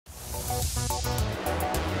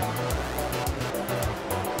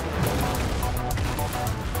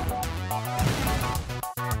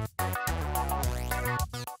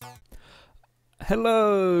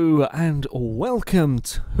Hello and welcome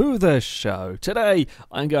to the show. Today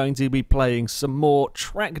I'm going to be playing some more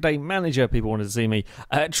TrackDay Manager. People wanted to see me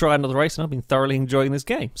try another race, and I've been thoroughly enjoying this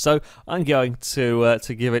game. So I'm going to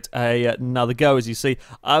give it another go. As you see,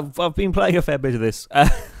 I've been playing a fair bit of this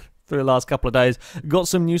through the last couple of days. Got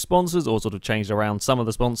some new sponsors, or sort of changed around some of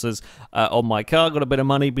the sponsors on my car. Got a bit of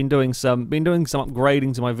money. Been doing some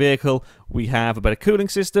upgrading to my vehicle. We have a better cooling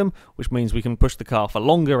system, which means we can push the car for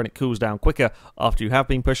longer and it cools down quicker after you have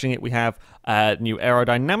been pushing it. We have new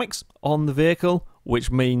aerodynamics on the vehicle, which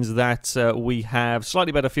means that we have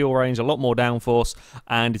slightly better fuel range, a lot more downforce,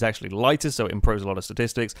 and it's actually lighter, so it improves a lot of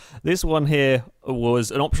statistics. This one here was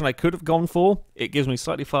an option I could have gone for. It gives me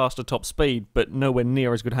slightly faster top speed, but nowhere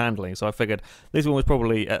near as good handling, so I figured this one was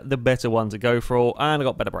probably the better one to go for, and I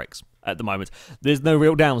got better brakes at the moment. There's no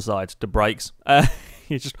real downside to brakes.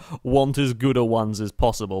 You just want as good a ones as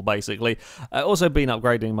possible, basically. Also been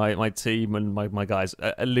upgrading my team and my guys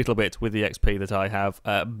a little bit with the XP that I have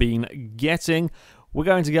been getting. We're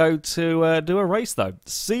going to go to do a race, though.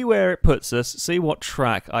 See where it puts us, see what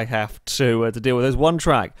track I have to deal with. There's one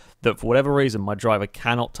track that, for whatever reason, my driver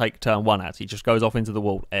cannot take turn one at. He just goes off into the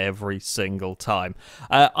wall every single time.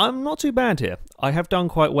 I'm not too bad here. I have done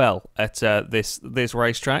quite well at this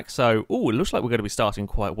racetrack, so it looks like we're going to be starting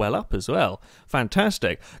quite well up as well.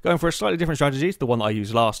 Fantastic. Going for a slightly different strategy to the one that I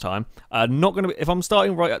used last time. Not going to be, if I'm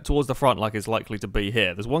starting right up towards the front like it's likely to be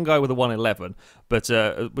here. There's one guy with a 111, but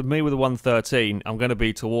with me with a 113, I'm going to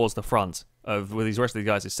be towards the front. With these rest of these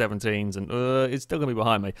guys is 17s, and it's still going to be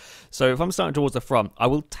behind me. So if I'm starting towards the front, I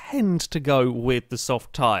will tend to go with the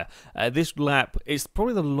soft tyre. This lap is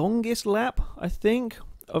probably the longest lap, I think,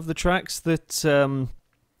 of the tracks that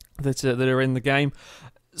are in the game.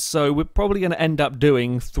 So we're probably going to end up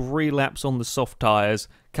doing 3 laps on the soft tyres,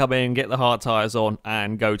 come in, get the hard tyres on,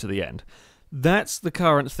 and go to the end. That's the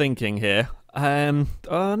current thinking here.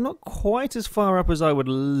 Not quite as far up as I would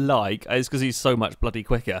like. It's because he's so much bloody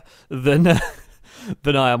quicker than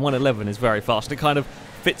I am. 111 is very fast. It kind of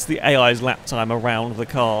fits the AI's lap time around the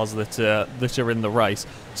cars that are in the race.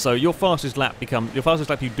 So your fastest lap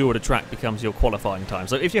you do at a track becomes your qualifying time.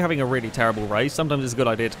 So if you're having a really terrible race, sometimes it's a good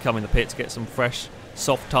idea to come in the pits, get some fresh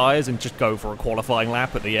soft tyres, and just go for a qualifying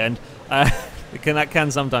lap at the end. That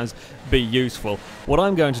can sometimes be useful. What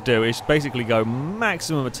I'm going to do is basically go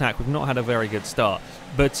maximum attack. We've not had a very good start,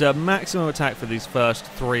 but maximum attack for these first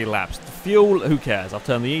 3 laps. The fuel, who cares? I've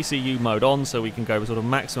turned the ECU mode on so we can go sort of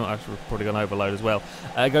maximum. I've probably gone overload as well.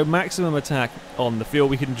 Go maximum attack on the fuel.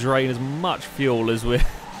 We can drain as much fuel as we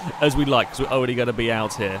like, because we're already going to be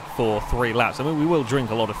out here for 3 laps. I mean, we will drink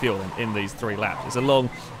a lot of fuel in these 3 laps. It's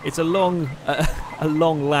a long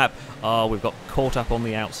lap. Oh, we've got caught up on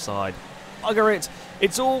the outside. Bugger it!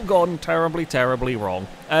 It's all gone terribly, terribly wrong.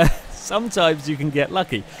 Sometimes you can get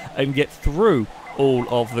lucky and get through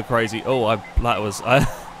all of the crazy. I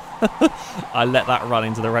let that run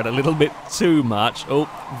into the red a little bit too much. Oh,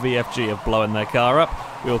 VFG have blown their car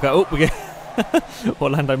up. We all go. We get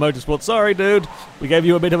Orlando Motorsport. Sorry, dude. We gave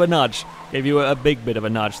you a bit of a nudge. Gave you a big bit of a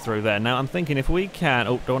nudge through there. Now I'm thinking if we can.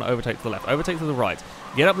 Oh, don't want to overtake to the left. Overtake to the right.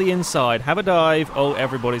 Get up the inside, have a dive. Oh,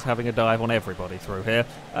 everybody's having a dive on everybody through here.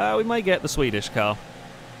 We may get the Swedish car.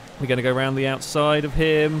 We're going to go around the outside of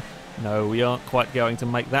him. No, we aren't quite going to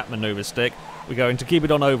make that manoeuvre stick. We're going to keep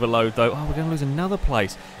it on overload, though. Oh, we're going to lose another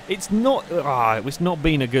place. It's not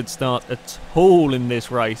been a good start at all in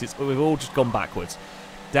this race. We've all just gone backwards.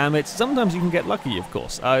 Damn it. Sometimes you can get lucky, of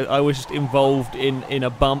course. I was just involved in a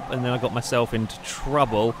bump, and then I got myself into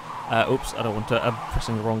trouble. Oops, I don't want to... I'm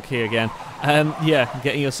pressing the wrong key again. Yeah,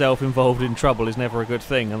 getting yourself involved in trouble is never a good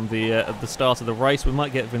thing. And at the start of the race, we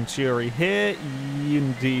might get Venturi here.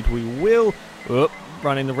 Indeed we will. Oop,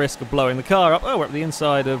 running the risk of blowing the car up. Oh, we're at the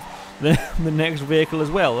inside of the next vehicle as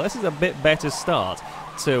well. This is a bit better start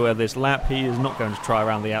to this lap. He is not going to try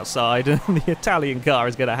around the outside. And the Italian car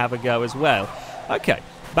is going to have a go as well. Okay.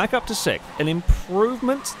 Back up to 6th. An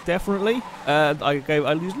improvement, definitely. I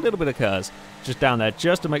used a little bit of curves just down there,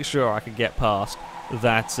 just to make sure I could get past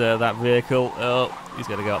that vehicle. Oh, he's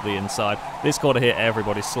going to go up the inside. This corner here,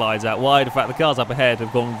 everybody slides out wide. In fact, the cars up ahead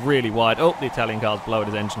have gone really wide. Oh, the Italian car's blowing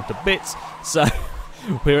his engine to bits. So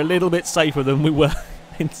we're a little bit safer than we were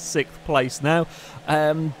in 6th place now.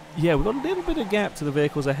 Yeah, we've got a little bit of gap to the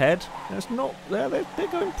vehicles ahead. They're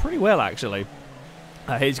going pretty well, actually.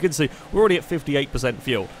 As you can see, we're already at 58%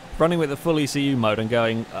 fuel. Running with the full ECU mode and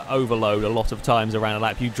going overload a lot of times around a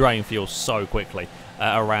lap, you drain fuel so quickly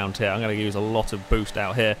around here. I'm going to use a lot of boost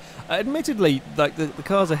out here. Admittedly, like the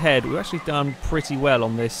cars ahead, we've actually done pretty well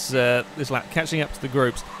on this lap, catching up to the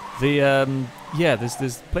groups. Yeah,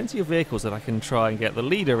 there's plenty of vehicles that I can try and get. The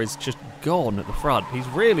leader is just gone at the front. He's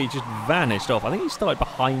really just vanished off. I think he started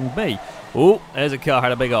behind me. Oh, there's a car,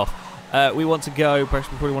 had a big off. We want to go,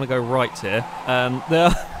 perhaps we probably want to go right here.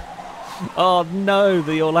 Oh no,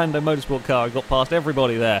 the Orlando Motorsport car got past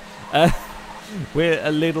everybody there. We're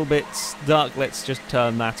a little bit stuck. Let's just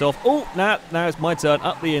turn that off. Oh, now it's my turn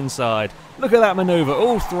up the inside. Look at that manoeuvre,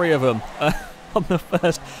 all three of them on the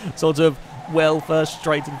first sort of, first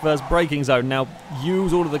straight and first braking zone. Now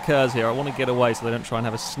use all of the curves here. I want to get away so they don't try and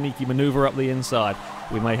have a sneaky manoeuvre up the inside.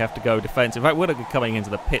 We may have to go defensive. In fact, we're coming into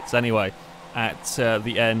the pits anyway at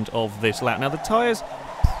the end of this lap. Now the tyres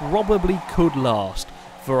probably could last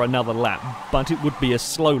for another lap, but it would be a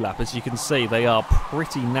slow lap. As you can see, they are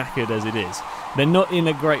pretty knackered as it is. They're not in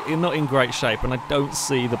great shape, and I don't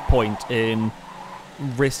see the point in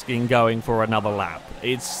risking going for another lap.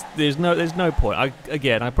 There's no point.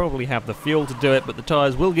 I probably have the fuel to do it, but the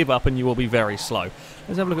tyres will give up and you will be very slow.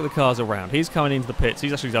 Let's have a look at the cars around. He's coming into the pits.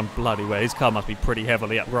 He's actually done bloody well. His car must be pretty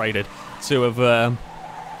heavily upgraded to have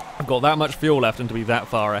got that much fuel left and to be that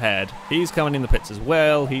far ahead. He's coming in the pits as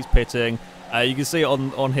well. He's pitting. You can see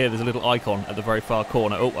on here there's a little icon at the very far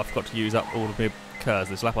corner. Oh, I forgot to use up all of my curves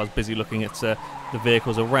this lap. I was busy looking at the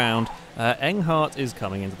vehicles around. Enghart is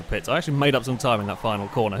coming into the pits. I actually made up some time in that final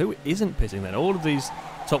corner. Who isn't pitting then? All of these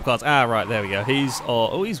top cars. Ah, right, there we go. He's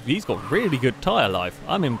got really good tyre life.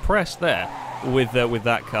 I'm impressed there with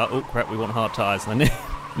that car. Oh crap, we want hard tyres. And I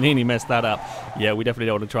nearly messed that up. Yeah, we definitely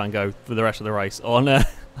don't want to try and go for the rest of the race on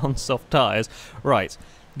soft tyres. Right.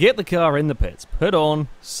 Get the car in the pits, put on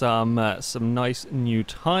some nice new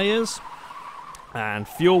tyres, and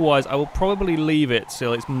fuel-wise, I will probably leave it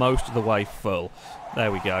till it's most of the way full. There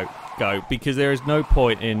we go, because there is no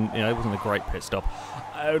point in, it wasn't a great pit stop,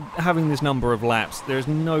 having this number of laps. There is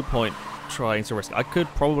no point trying to risk it. I could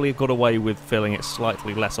probably have got away with filling it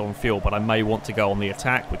slightly less on fuel, but I may want to go on the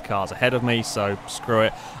attack with cars ahead of me, so screw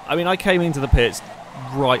it. I mean, I came into the pits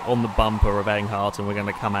right on the bumper of Enghart, and we're going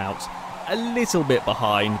to come out a little bit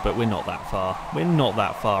behind, but we're not that far. We're not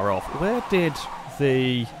that far off. Where did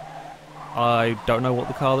I don't know what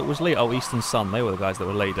the car that was leading. Oh, Eastern Sun. They were the guys that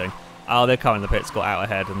were leading. Oh, they're coming. The pits got out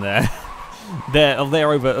ahead, and they're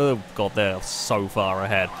over. Oh god, they're so far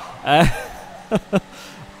ahead.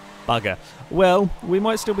 Bugger. Well, we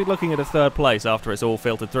might still be looking at a third place after it's all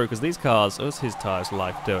filtered through, because these cars. What's his tyres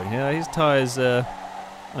life doing? Yeah, his tyres.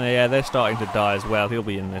 Yeah, they're starting to die as well. He'll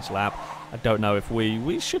be in this lap. I don't know if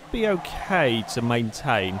we should be okay to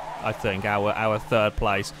maintain, I think, our third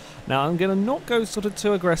place. Now, I'm going to not go sort of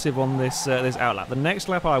too aggressive on this outlap. The next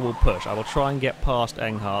lap I will push. I will try and get past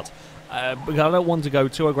Enghart, because I don't want to go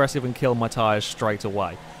too aggressive and kill my tyres straight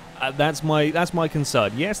away. That's my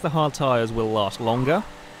concern. Yes, the hard tyres will last longer,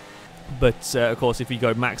 but of course, if you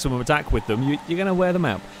go maximum attack with them, you're going to wear them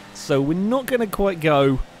out. So we're not going to quite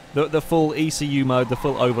go the full ECU mode, the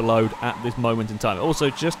full overload at this moment in time. Also,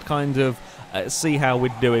 just kind of see how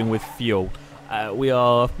we're doing with fuel.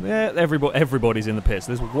 Everybody's in the pits.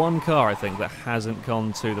 There's one car, I think, that hasn't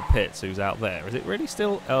gone to the pits who's out there. Is it really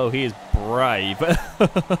still? Oh, he is brave.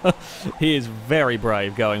 He is very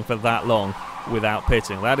brave going for that long without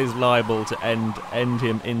pitting. That is liable to end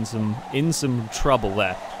him in some trouble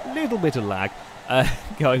there. A little bit of lag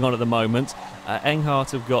going on at the moment.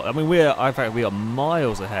 Enghart have got. I mean, we are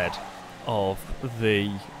miles ahead of the.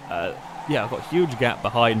 Yeah, I've got a huge gap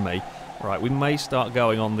behind me. Right, we may start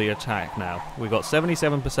going on the attack now. We've got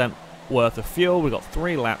 77% worth of fuel. We've got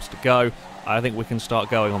 3 laps to go. I think we can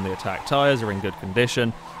start going on the attack. Tyres are in good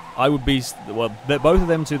condition. I would be. Well, both of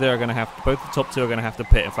them two there are going to have. Both the top two are going to have to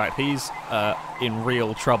pit. In fact, he's in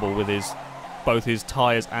real trouble with both his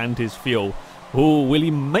tyres and his fuel. Ooh, will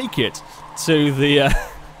he make it to the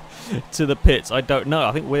to the pits? I don't know.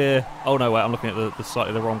 I think we're. Oh no, wait, I'm looking at the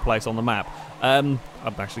slightly the wrong place on the map. I'm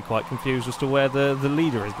actually quite confused as to where the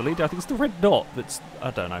leader is. The leader, I think it's the red dot.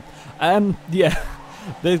 I don't know. Yeah,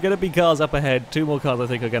 there's going to be cars up ahead. 2 more cars, I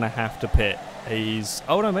think, are going to have to pit.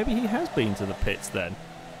 Oh no, maybe he has been to the pits then.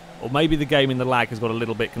 Or maybe the game in the lag has got a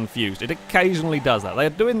little bit confused. It occasionally does that.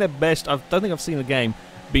 They're doing their best. I don't think I've seen a game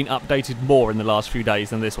been updated more in the last few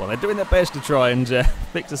days than this one. They're doing their best to try and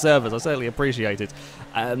fix the servers. I certainly appreciate it.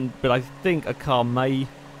 But I think a car may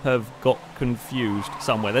have got confused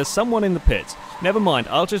somewhere. There's someone in the pits. Never mind,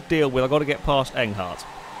 I'll just deal with. I've got to get past Enghart.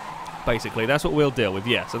 Basically, that's what we'll deal with.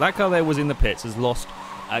 Yeah, so that car there was in the pits, has lost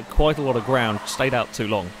quite a lot of ground, stayed out too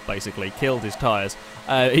long, basically, killed his tyres.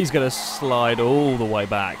 He's going to slide all the way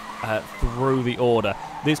back through the order.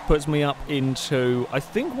 This puts me up into, I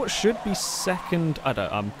think, what should be second.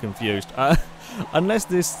 I'm confused. Unless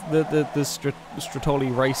the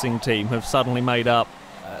Stratoli Racing team have suddenly made up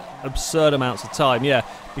absurd amounts of time. Yeah,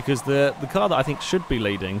 because the car that I think should be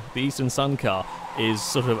leading, the Eastern Sun car, is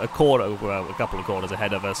sort of a couple of corners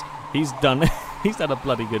ahead of us. He's done he's done a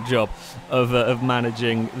bloody good job of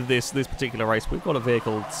managing this particular race. We've got a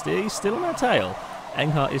vehicle still on our tail.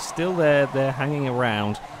 Enghart is still there. They're hanging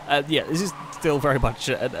around. Yeah, this is still very much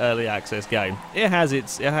an early access game. It has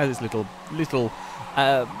its little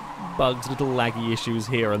bugs, little laggy issues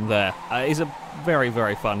here and there. It's a very,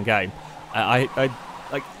 very fun game. I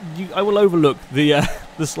will overlook the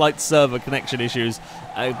slight server connection issues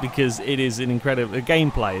because it is an incredible. The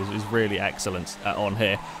gameplay is really excellent on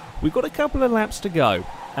here. We've got a couple of laps to go.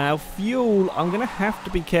 Our fuel, I'm going to have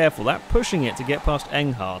to be careful. That pushing it to get past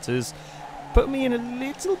Enghart has put me in a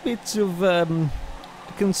little bit of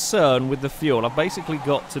concern with the fuel. I've basically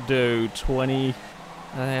got to do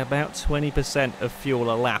about 20% of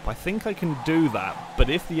fuel a lap. I think I can do that,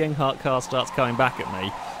 but if the Enghart car starts coming back at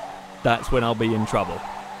me, that's when I'll be in trouble.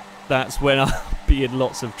 That's when I'll be in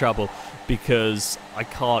lots of trouble, because I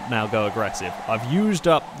can't now go aggressive. I've used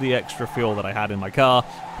up the extra fuel that I had in my car.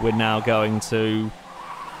 We're now going to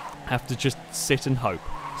have to just sit and hope.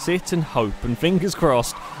 Sit and hope, and fingers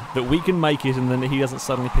crossed that we can make it and then he doesn't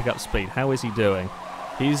suddenly pick up speed. How is he doing?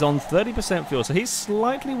 He's on 30% fuel, so he's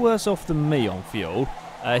slightly worse off than me on fuel.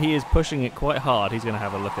 He is pushing it quite hard. He's going to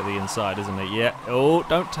have a look at the inside, isn't he? Yeah. Oh,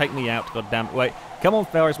 don't take me out, goddammit. Wait. Come on,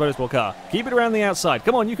 FailRace Motorsport car. Keep it around the outside.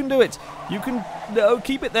 Come on, you can do it. You can... No,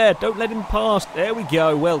 keep it there. Don't let him pass. There we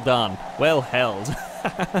go. Well done. Well held.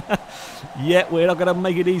 Yeah, we're not going to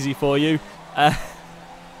make it easy for you.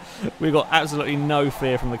 We've got absolutely no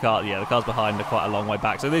fear from the car. Yeah, the cars behind are quite a long way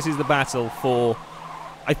back. So this is the battle for...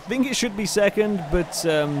 I think it should be second, but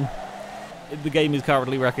the game is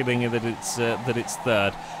currently reckoning that it's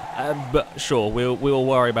third. But sure, we'll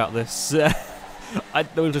worry about this.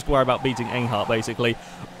 We'll just worry about beating Enghart, basically.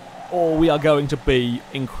 Or we are going to be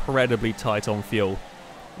incredibly tight on fuel.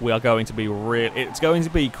 We are going to be it's going to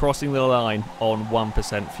be crossing the line on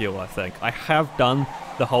 1% fuel, I think. I have done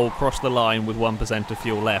the whole cross the line with 1% of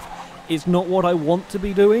fuel left. It's not what I want to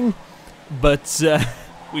be doing, but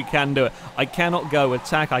we can do it. I cannot go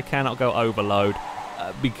attack, I cannot go overload,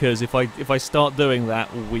 because if I start doing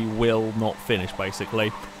that, we will not finish,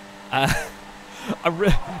 basically.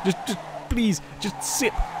 Just please, just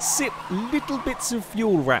sip little bits of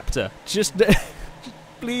fuel, Raptor. Just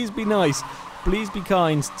please be nice. Please be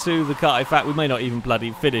kind to the car. In fact, we may not even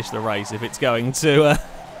bloody finish the race if it's going to...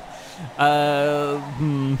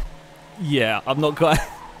 yeah, I'm not quite...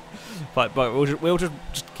 but we'll just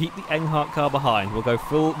keep the Enghart car behind. We'll go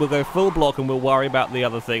full block, and we'll worry about the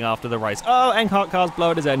other thing after the race. Oh, Enghart car's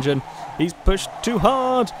blowing his engine. He's pushed too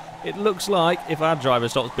hard. It looks like if our driver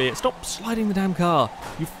stop sliding the damn car.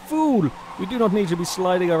 You fool! We do not need to be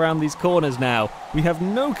sliding around these corners now. We have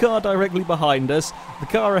no car directly behind us. The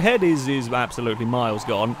car ahead is absolutely miles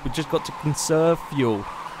gone. We've just got to conserve fuel.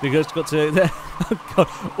 We've just got to... Oh God,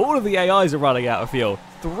 all of the AIs are running out of fuel.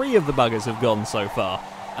 3 of the buggers have gone so far.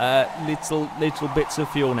 Little bits of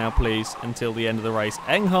fuel now, please, until the end of the race.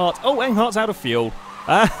 Enghart. Oh, Enghart's out of fuel.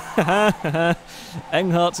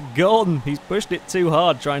 Enghart's gone. He's pushed it too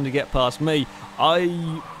hard trying to get past me.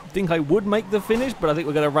 I think I would make the finish, but I think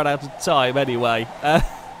we're going to run out of time anyway.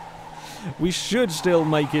 We should still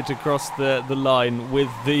make it across the line with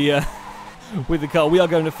the car. We are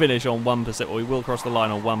going to finish on 1%, or we will cross the line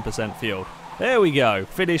on 1% fuel. There we go.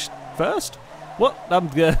 Finished first? What?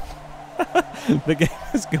 The game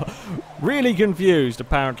has got really confused.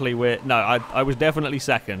 Apparently I was definitely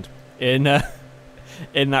second in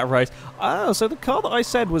that race. Oh, so the car that I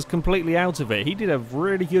said was completely out of it. He did a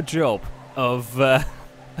really good job of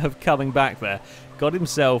coming back there. Got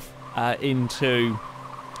himself into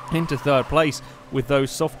third place with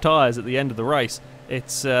those soft tyres at the end of the race.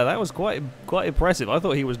 That was quite impressive. I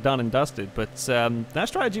thought he was done and dusted, but that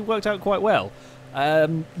strategy worked out quite well.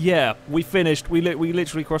 Yeah, we finished. We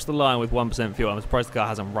literally crossed the line with 1% fuel. I'm surprised the car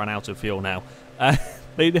hasn't run out of fuel now.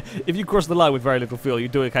 If you cross the line with very little fuel, you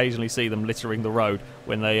do occasionally see them littering the road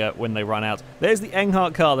when they run out. There's the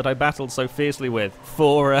Enghart car that I battled so fiercely with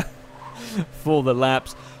for the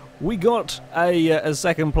laps. We got a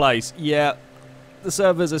second place. Yeah, the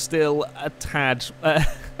servers are still a tad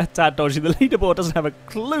dodgy. The leaderboard doesn't have a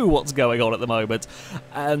clue what's going on at the moment,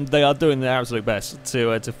 and they are doing their absolute best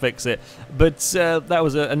to fix it. But that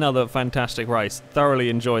was another fantastic race.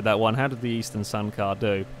 Thoroughly enjoyed that one. How did the Eastern Sun car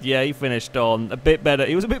do? Yeah, he finished on a bit better.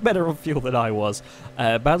 He was a bit better on fuel than I was.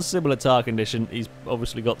 About a similar tire condition. He's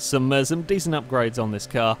obviously got some decent upgrades on this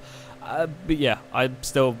car. But yeah, I'm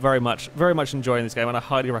still very much enjoying this game, and I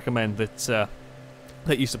highly recommend that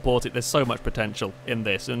that you support it. There's so much potential in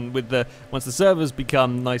this, and with once the servers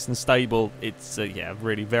become nice and stable, it's yeah,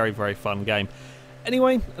 really very, very fun game.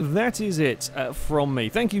 Anyway, that is it from me.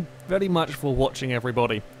 Thank you very much for watching,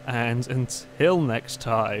 everybody, and until next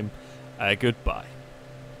time, goodbye.